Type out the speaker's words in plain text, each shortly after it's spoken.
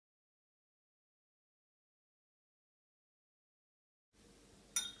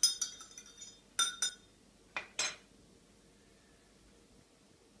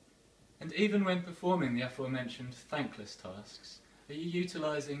even when performing the aforementioned thankless tasks, are you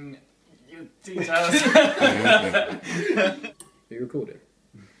utilising your details? Are you recording?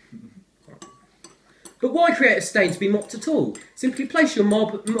 But why create a stain to be mopped at all? Simply place your Why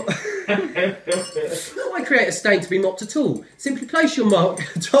create a stain to be mopped at all? Simply place your mop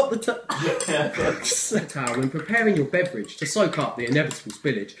atop the towel when preparing your beverage to soak up the inevitable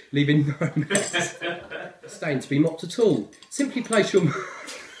spillage, leaving no mess. Stain to be mopped at all. Simply place your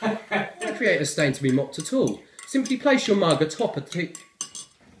Why create a stain to be mopped at all? Simply place your mug atop a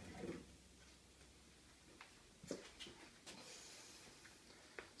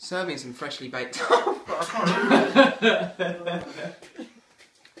Serving some freshly baked...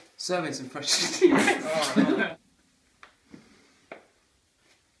 Serving some freshly...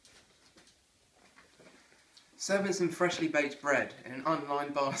 Serving some freshly baked bread in an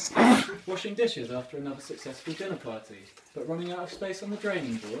unlined basket. Washing dishes after another successful dinner party, but running out of space on the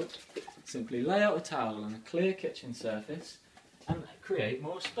draining board? Simply lay out a towel on a clear kitchen surface and create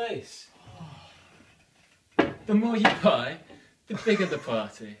more space. The more you buy, the bigger the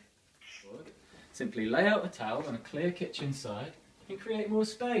party. Simply lay out a towel on a clear kitchen side and create more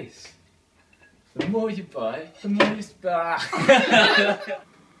space. The more you buy, the more you spend.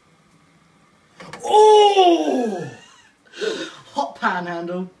 Oh! Hot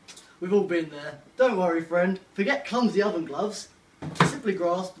panhandle. We've all been there. Don't worry, friend. Forget clumsy oven gloves. Simply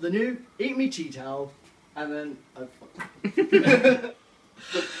grasp the new Eat Me tea towel. And then... Oh, fuck.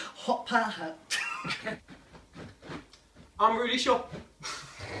 Hot panhandle. I'm really shocked.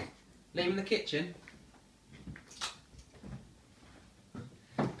 Leaving the kitchen.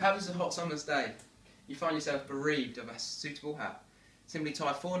 Perhaps it's a hot summer's day. You find yourself bereaved of a suitable hat. Simply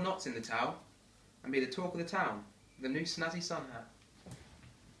tie 4 knots in the towel and be the talk of the town with a new snazzy sun hat.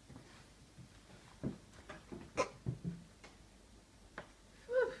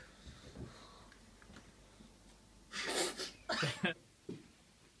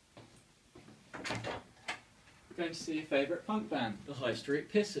 Going to see your favourite punk band, the High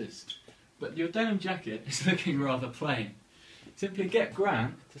Street Pissers, but your denim jacket is looking rather plain. Simply get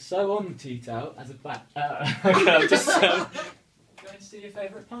Grant to sew on the tea towel as a back. Going to see your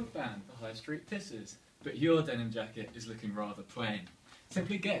favourite punk band, the High Street Pissers, but your denim jacket is looking rather plain.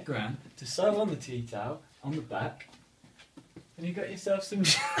 Simply get Grant to sew on the tea towel on the back, and you got yourself some.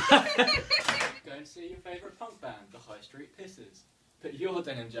 Going to see your favourite punk band, the High Street Pissers, but your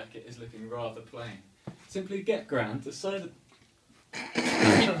denim jacket is looking rather plain. Simply get Grant to sew the...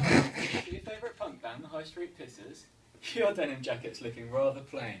 Your favourite punk band, the High Street Pissers, your denim jacket's looking rather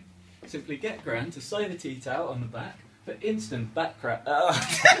plain. Simply get Grant to sew the tea towel on the back for instant back crack...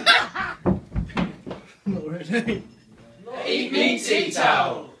 Not really. Eat Me tea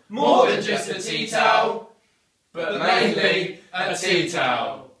towel! More than just a tea towel, but mainly a tea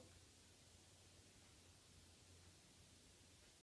towel.